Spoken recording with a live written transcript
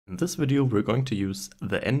In this video, we're going to use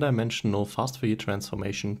the n-dimensional fast Fourier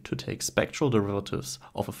transformation to take spectral derivatives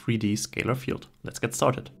of a 3D scalar field. Let's get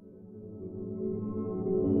started.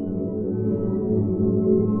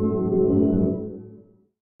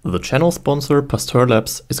 The channel sponsor Pasteur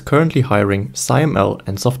Labs is currently hiring SciML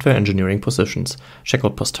and software engineering positions. Check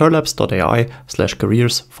out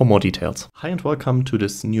pasteurlabs.ai/careers for more details. Hi and welcome to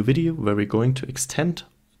this new video where we're going to extend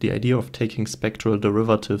the idea of taking spectral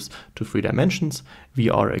derivatives to 3 dimensions. We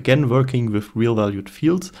are again working with real-valued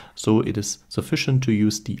fields, so it is sufficient to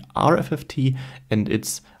use the RFFT, and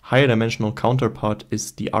its higher dimensional counterpart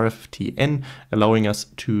is the RFFT-N, allowing us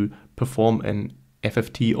to perform an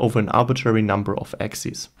FFT over an arbitrary number of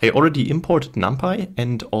axes. I already imported NumPy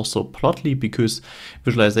and also Plotly because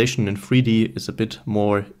visualization in 3D is a bit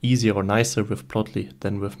more easier or nicer with Plotly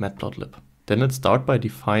than with Matplotlib. Then let's start by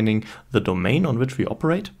defining the domain on which we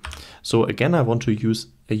operate. So again, I want to use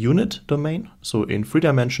a unit domain. So in 3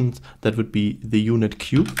 dimensions, that would be the unit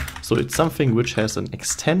cube. So it's something which has an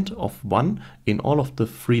extent of 1 in all of the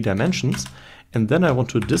 3 dimensions. And then I want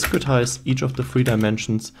to discretize each of the 3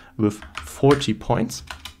 dimensions with 40 points.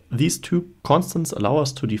 These two constants allow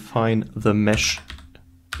us to define the mesh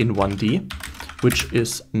in 1D, which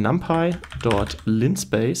is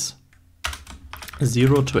numpy.linspace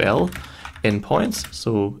 0 to L endpoints,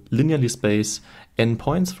 so linearly space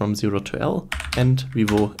endpoints from 0 to L, and we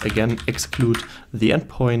will again exclude the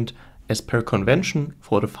endpoint as per convention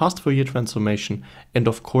for the fast Fourier transformation, and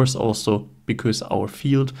of course also because our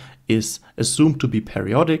field is assumed to be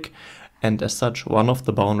periodic, and as such one of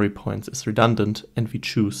the boundary points is redundant and we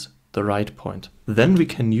choose the right point. Then we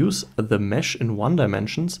can use the mesh in 1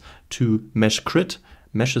 dimensions to mesh crit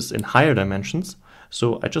meshes in higher dimensions.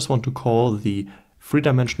 So I just want to call the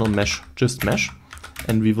 3-dimensional mesh just mesh,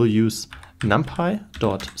 and we will use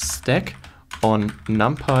numpy.stack on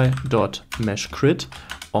numpy.meshCrit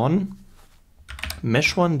on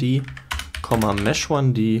mesh1d,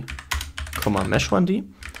 mesh1d, mesh1d.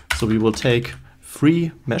 So we will take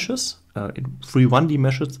 3 meshes, 3 1D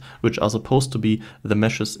meshes, which are supposed to be the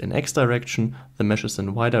meshes in X direction, the meshes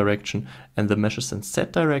in Y direction, and the meshes in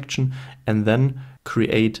Z direction, and then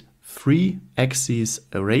create 3 axes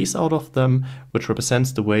arrays out of them, which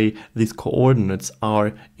represents the way these coordinates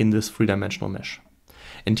are in this 3-dimensional mesh.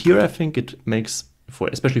 And here I think it makes,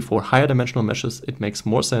 especially for higher dimensional meshes, it makes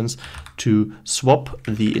more sense to swap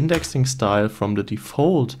the indexing style from the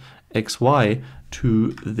default XY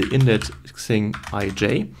to the indexing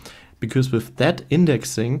IJ, because with that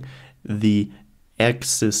indexing, the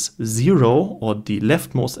axis 0, or the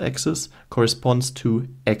leftmost axis, corresponds to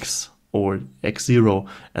X or x0,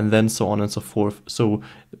 and then so on and so forth. So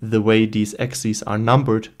the way these axes are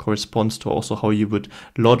numbered corresponds to also how you would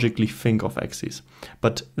logically think of axes.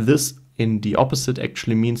 But this in the opposite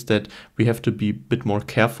actually means that we have to be a bit more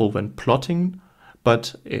careful when plotting,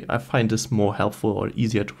 but I find this more helpful or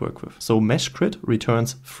easier to work with. So meshCrit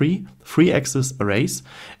returns 3 axis arrays,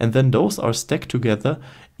 and then those are stacked together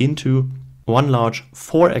into one large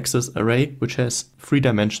 4-axis array, which has 3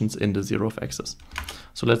 dimensions in the 0th axis.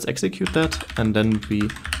 So let's execute that, and then we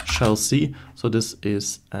shall see. So this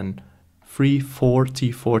is an 3,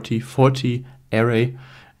 40, 40, 40 array,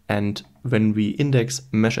 and when we index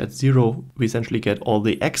mesh at 0, we essentially get all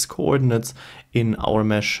the X coordinates in our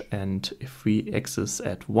mesh, and if we axis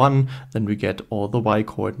at 1, then we get all the Y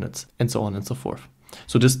coordinates, and so on and so forth.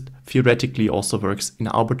 So this theoretically also works in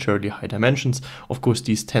arbitrarily high dimensions. Of course,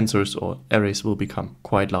 these tensors or arrays will become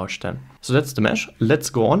quite large then. So that's the mesh. Let's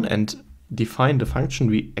go on and define the function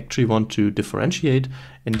we actually want to differentiate.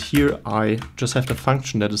 And here I just have the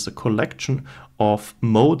function that is a collection of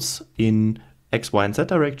modes in X, Y, and Z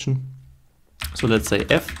direction. So let's say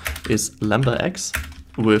f is lambda x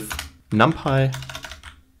with numpy.sine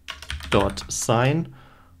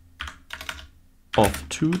of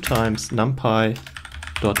 2 times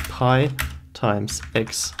numpy.pi times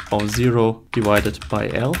x of 0 divided by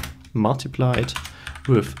L multiplied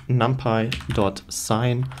with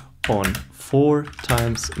numpy.sine on 4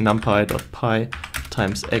 times numpy.pi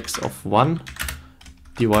times x of 1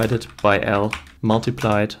 divided by L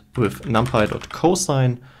multiplied with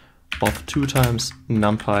numpy.cosine of 2 times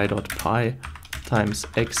numpy.pi times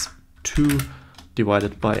x2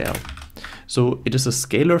 divided by L. So it is a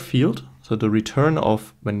scalar field. So the return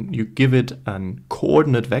of, when you give it an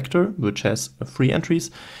coordinate vector which has 3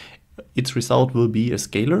 entries, its result will be a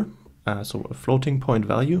scalar, so a floating point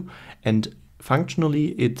value, and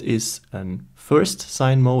functionally it is a first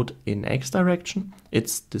sine mode in X direction,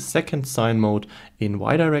 it's the second sine mode in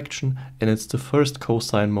Y direction, and it's the first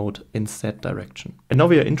cosine mode in Z direction. And now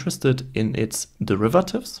we are interested in its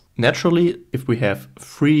derivatives. Naturally, if we have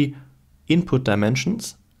 3 input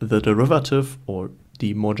dimensions, the derivative, or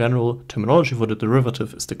the more general terminology for the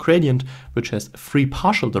derivative is the gradient, which has 3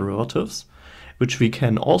 partial derivatives, which we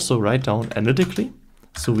can also write down analytically.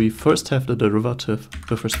 So we first have the derivative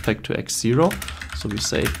with respect to x0. So we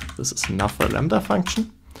say this is another lambda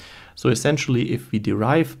function. So essentially, if we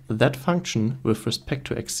derive that function with respect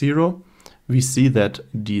to x0, we see that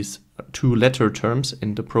these 2 letter terms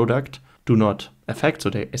in the product do not affect. So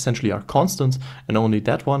they essentially are constants, and only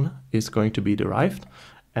that one is going to be derived.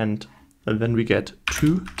 And then we get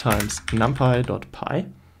 2 times numpy.pi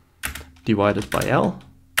divided by L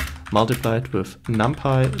multiplied with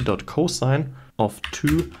numpy.cosine of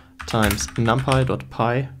 2 times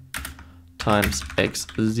numpy.pi times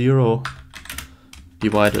x0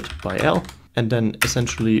 divided by L. And then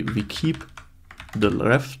essentially we keep the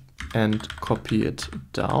left and copy it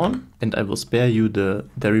down. And I will spare you the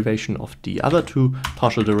derivation of the other 2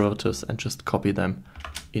 partial derivatives and just copy them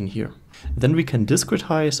in here. Then we can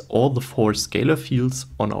discretize all the 4 scalar fields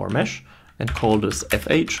on our mesh and call this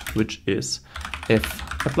fh, which is f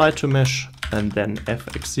applied to mesh, and then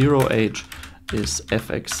fx0h is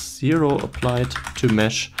fx0 applied to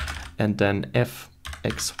mesh, and then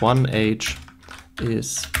fx1h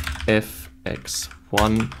is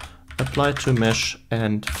fx1 applied to mesh,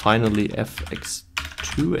 and finally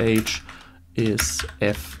fx2h is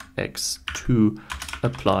fx2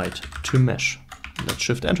 applied to mesh. Let's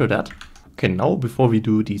shift enter that. Okay, now before we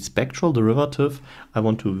do the spectral derivative, I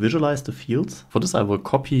want to visualize the fields. For this I will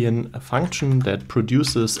copy in a function that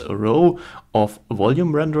produces a row of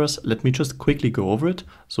volume renderers. Let me just quickly go over it.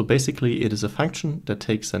 So basically it is a function that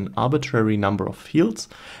takes an arbitrary number of fields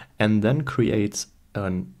and then creates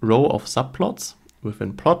a row of subplots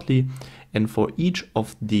within Plotly, and for each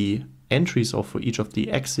of the entries or for each of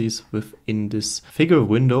the axes within this figure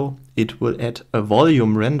window, it will add a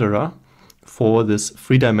volume renderer for this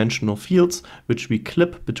 3-dimensional fields, which we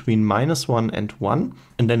clip between -1 and 1,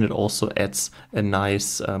 and then it also adds a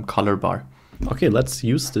nice color bar. Okay, let's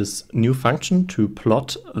use this new function to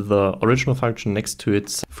plot the original function next to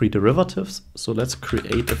its 3 derivatives. So let's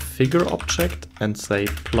create a figure object and say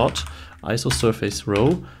plot isosurface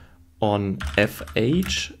row on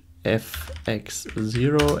fh,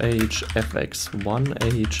 fx0h,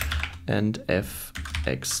 fx1h, and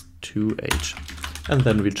fx2h. And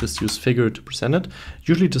then we just use figure to present it.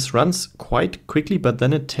 Usually this runs quite quickly, but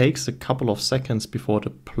then it takes a couple of seconds before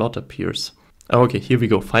the plot appears. Okay, here we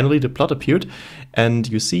go. Finally, the plot appeared, and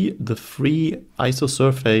you see the 3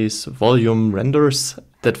 isosurface volume renders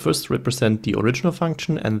that first represent the original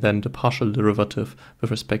function and then the partial derivative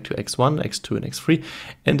with respect to x1, x2, and x3,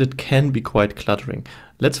 and it can be quite cluttering.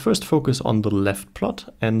 Let's first focus on the left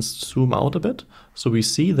plot and zoom out a bit. So we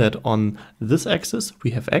see that on this axis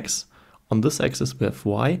we have x, on this axis we have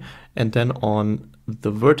y, and then on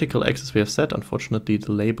the vertical axis we have z. Unfortunately,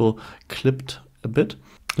 the label clipped a bit.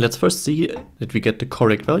 Let's first see that we get the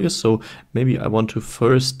correct values. So maybe I want to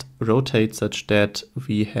first rotate such that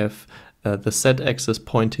we have the z-axis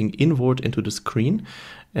pointing inward into the screen.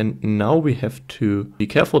 And now we have to be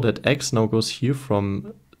careful that x now goes here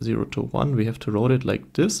from 0 to 1. We have to rotate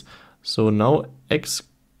like this. So now x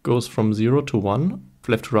goes from 0 to 1,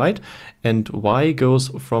 left to right, and y goes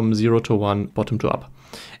from 0 to 1, bottom to up.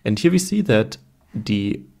 And here we see that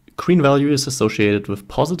the green value is associated with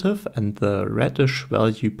positive and the reddish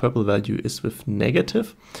value, purple value, is with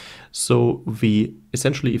negative. So we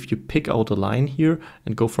essentially, if you pick out a line here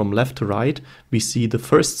and go from left to right, we see the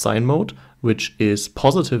first sign mode, which is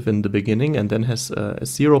positive in the beginning and then has a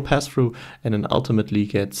 0 pass-through and then ultimately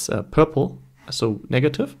gets purple, so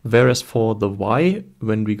negative. Whereas for the y,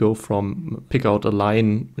 when we go from pick out a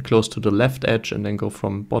line close to the left edge and then go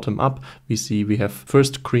from bottom up, we see we have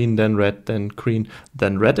first green, then red, then green,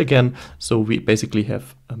 then red again. So we basically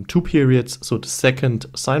have 2 periods, so the second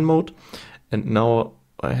sign mode. And now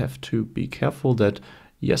I have to be careful that,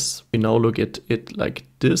 yes, we now look at it like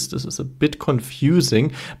this. This is a bit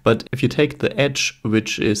confusing, but if you take the edge,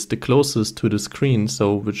 which is the closest to the screen,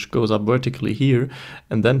 so which goes up vertically here,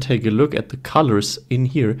 and then take a look at the colors in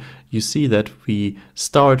here, you see that we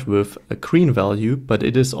start with a green value, but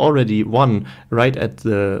it is already 1 right at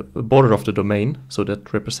the border of the domain, so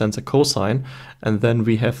that represents a cosine, and then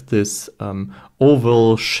we have this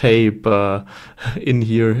oval shape in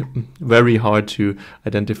here, very hard to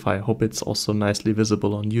identify. I hope it's also nicely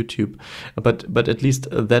visible on YouTube, but at least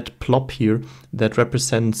that plop here, that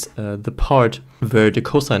represents the part where the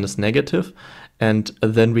cosine is negative, and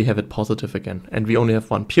then we have it positive again. And we only have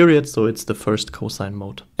 1 period, so it's the first cosine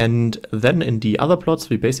mode. And then in the other plots,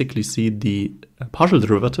 we basically see the partial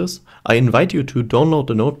derivatives. I invite you to download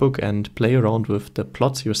the notebook and play around with the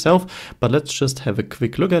plots yourself, but let's just have a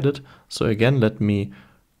quick look at it. So again, let me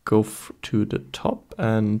go to the top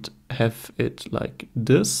and have it like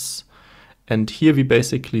this. And here we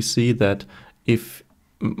basically see that if,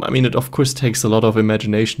 I mean, it of course takes a lot of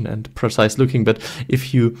imagination and precise looking, but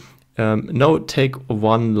if you now take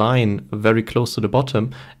one line very close to the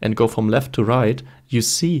bottom and go from left to right, you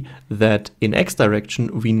see that in x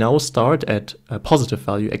direction we now start at a positive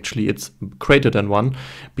value. Actually, it's greater than 1,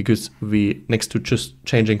 because we, next to just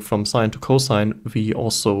changing from sine to cosine, we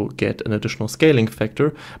also get an additional scaling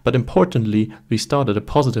factor. But importantly, we start at a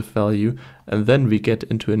positive value and then we get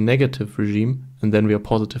into a negative regime, and then we are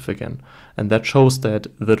positive again. And that shows that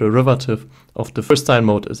the derivative of the first sine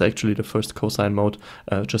mode is actually the first cosine mode,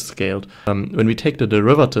 just scaled. When we take the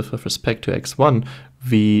derivative with respect to x1,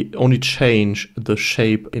 we only change the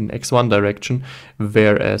shape in x1 direction,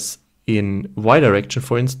 whereas in y direction,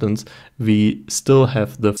 for instance, we still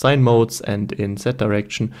have the sine modes, and in z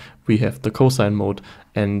direction we have the cosine mode,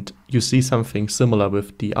 and you see something similar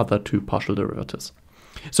with the other two partial derivatives.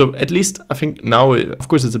 So at least I think now, of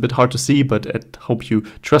course it's a bit hard to see, but I hope you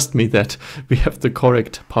trust me that we have the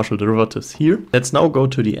correct partial derivatives here. Let's now go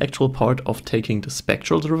to the actual part of taking the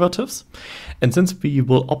spectral derivatives. And since we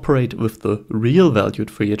will operate with the real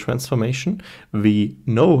valued Fourier transformation, we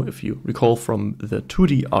know, if you recall from the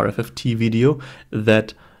 2D RFFT video,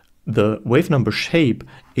 that the Wavenumber shape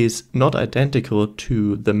is not identical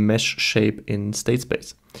to the mesh shape in state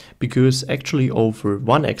space, because actually over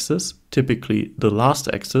one axis, typically the last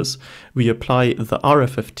axis, we apply the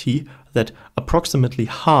RFFT that approximately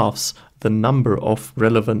halves the number of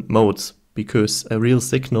relevant modes, because a real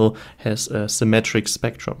signal has a symmetric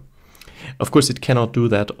spectrum. Of course, it cannot do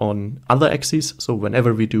that on other axes, so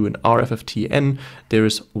whenever we do an RFFT-N, there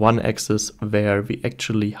is one axis where we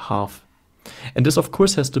actually halve. And this of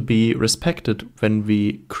course has to be respected when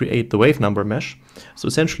we create the Wavenumber mesh. So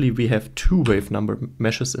essentially we have two Wavenumber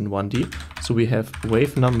meshes in 1D. So we have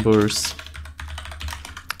Wavenumbers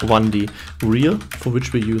 1D real, for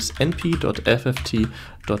which we use np.fft.rfft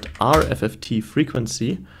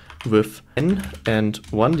frequency with n and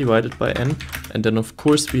 1 divided by n, and then of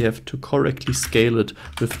course we have to correctly scale it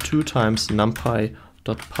with 2 times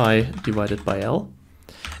numpy.pi divided by l.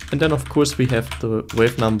 And then of course we have the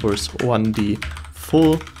Wavenumbers 1D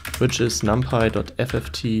full, which is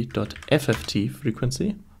numpy.fft.fft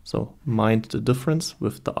frequency. So mind the difference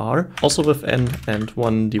with the r, also with n and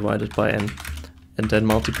 1 divided by n, and then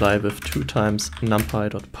multiply with 2 times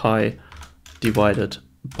numpy.pi divided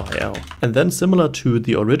by l. And then similar to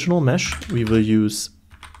the original mesh, we will use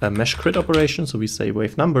a mesh crit operation. So we say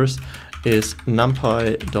Wavenumbers is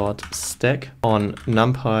numpy.stack on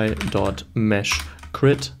numpy.mesh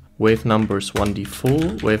crit Wavenumbers 1D full,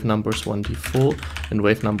 Wavenumbers 1D full, and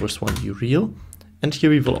Wavenumbers 1D real. And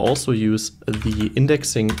here we will also use the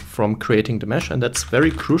indexing from creating the mesh, and that's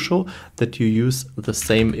very crucial that you use the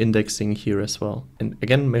same indexing here as well. And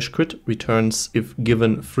again, mesh crit returns, if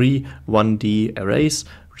given free 1D arrays,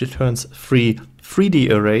 returns free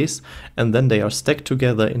 3D arrays, and then they are stacked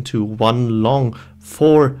together into one long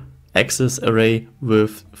 4-axis array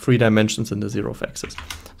with 3 dimensions in the 0th axis.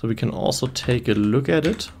 So we can also take a look at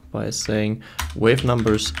it by saying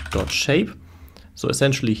wavenumbers.shape. So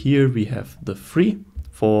essentially here we have the free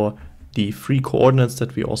for the free coordinates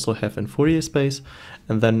that we also have in Fourier space,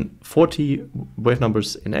 and then 40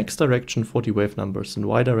 wavenumbers in x direction, 40 wavenumbers in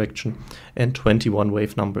y direction, and 21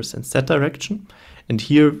 wavenumbers in z direction. And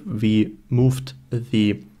here we moved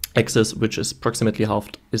the axis, which is approximately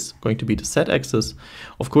halved, is going to be the z-axis.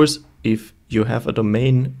 Of course, if you have a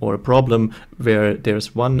domain or a problem where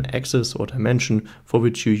there's one axis or dimension for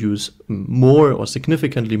which you use more or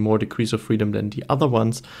significantly more degrees of freedom than the other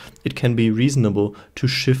ones, it can be reasonable to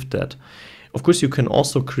shift that. Of course, you can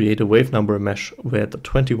also create a Wavenumber mesh where the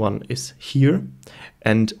 21 is here,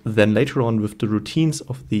 and then later on with the routines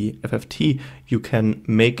of the FFT, you can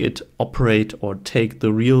make it operate or take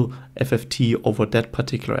the real FFT over that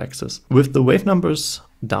particular axis. With the Wavenumbers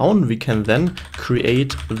down, we can then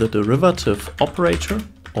create the derivative operator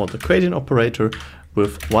or the gradient operator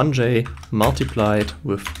with 1j multiplied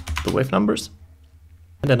with the Wavenumbers,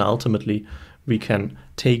 and then ultimately we can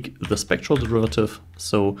take the spectral derivative,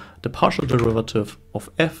 so the partial derivative of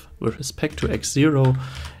f with respect to x0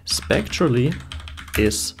 spectrally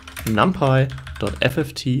is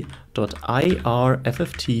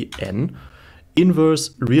numpy.fft.irfftn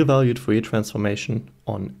inverse real valued Fourier transformation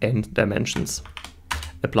on n dimensions.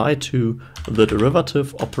 Apply to the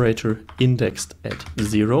derivative operator indexed at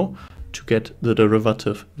 0 to get the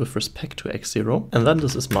derivative with respect to x0, and then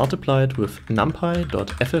this is multiplied with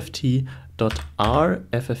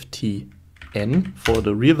numpy.fft.rfftn for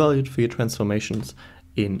the real valued Fourier transformations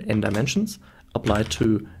in n dimensions, applied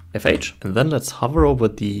to fh, and then let's hover over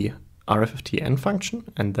the RFFT n function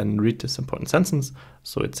and then read this important sentence.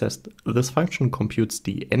 So it says this function computes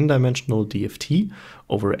the n-dimensional DFT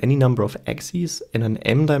over any number of axes in an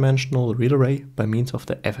m-dimensional real array by means of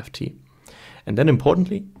the FFT. And then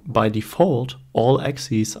importantly, by default, all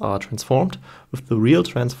axes are transformed, with the real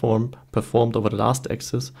transform performed over the last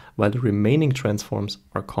axis, while the remaining transforms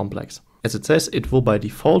are complex. As it says, it will by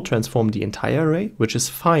default transform the entire array, which is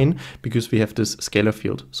fine because we have this scalar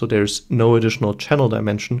field. So there's no additional channel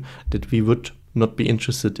dimension that we would not be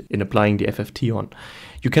interested in applying the FFT on.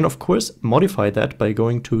 You can of course modify that by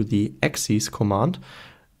going to the axes command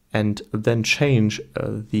and then change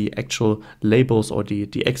the actual labels or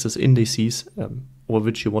the axis indices over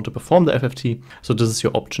which you want to perform the FFT. So this is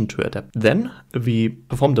your option to adapt. Then we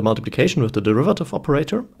perform the multiplication with the derivative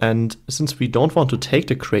operator. And since we don't want to take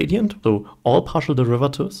the gradient, so all partial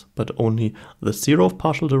derivatives, but only the zeroth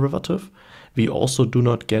partial derivative, we also do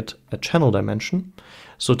not get a channel dimension.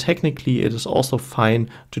 So technically it is also fine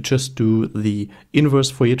to just do the inverse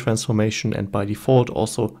Fourier transformation and by default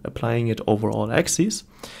also applying it over all axes.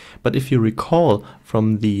 But if you recall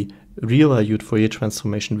from the real valued Fourier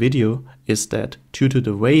transformation video, is that due to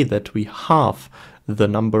the way that we halve the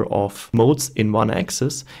number of modes in one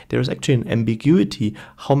axis, there is actually an ambiguity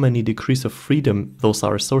how many degrees of freedom those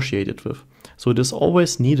are associated with. So it is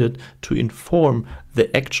always needed to inform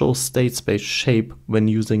the actual state space shape when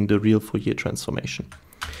using the real Fourier transformation.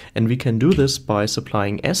 And we can do this by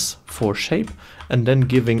supplying S for shape and then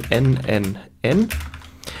giving n.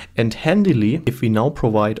 And handily, if we now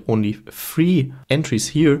provide only 3 entries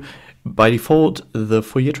here, by default, the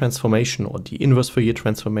Fourier transformation or the inverse Fourier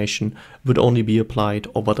transformation would only be applied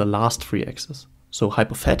over the last 3 axes. So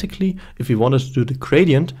hypothetically, if we wanted to do the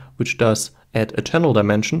gradient, which does add a channel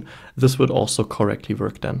dimension, this would also correctly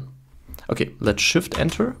work then. Okay, let's shift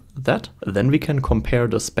enter that. Then we can compare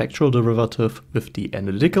the spectral derivative with the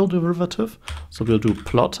analytical derivative. So we'll do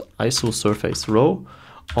plot isosurface rho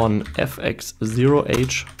on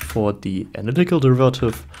fx0h for the analytical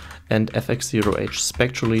derivative and fx0h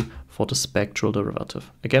spectrally for the spectral derivative.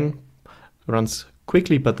 Again, runs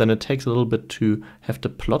quickly, but then it takes a little bit to have the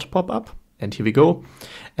plot pop up. And here we go.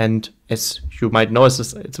 And as you might know,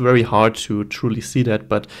 it's very hard to truly see that,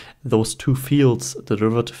 but those two fields, the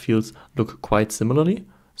derivative fields, look quite similarly.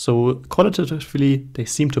 So qualitatively, they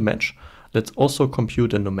seem to match. Let's also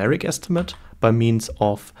compute a numeric estimate by means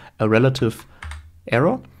of a relative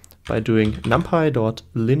error by doing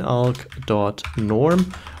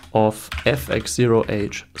numpy.linalg.norm of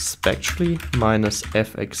fx0h spectrally minus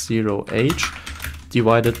fx0h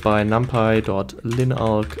divided by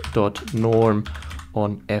numpy.linalg.norm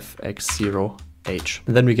on fx0h.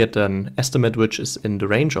 And then we get an estimate which is in the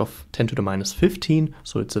range of 10 to the minus 15,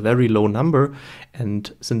 so it's a very low number. And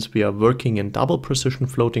since we are working in double precision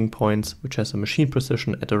floating points, which has a machine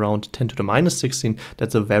precision at around 10 to the minus 16,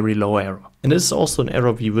 that's a very low error. And this is also an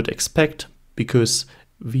error we would expect because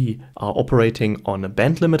we are operating on a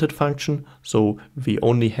band-limited function, so we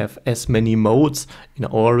only have as many modes in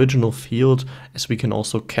our original field as we can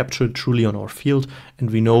also capture truly on our field,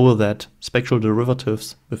 and we know that spectral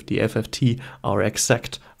derivatives with the FFT are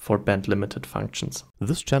exact for band-limited functions.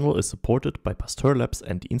 This channel is supported by Pasteur Labs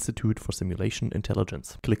and the Institute for Simulation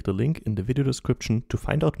Intelligence. Click the link in the video description to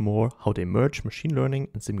find out more how they merge machine learning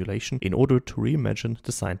and simulation in order to reimagine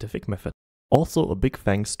the scientific method. Also, a big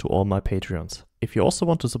thanks to all my Patreons. If you also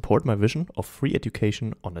want to support my vision of free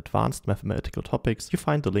education on advanced mathematical topics, you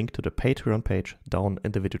find the link to the Patreon page down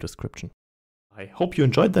in the video description. I hope you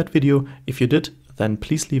enjoyed that video. If you did, then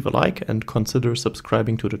please leave a like and consider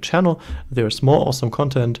subscribing to the channel. There's more awesome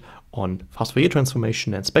content on fast Fourier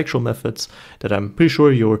transformation and spectral methods that I'm pretty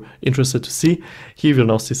sure you're interested to see. Here you'll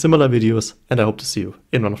now see similar videos, and I hope to see you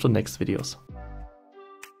in one of the next videos.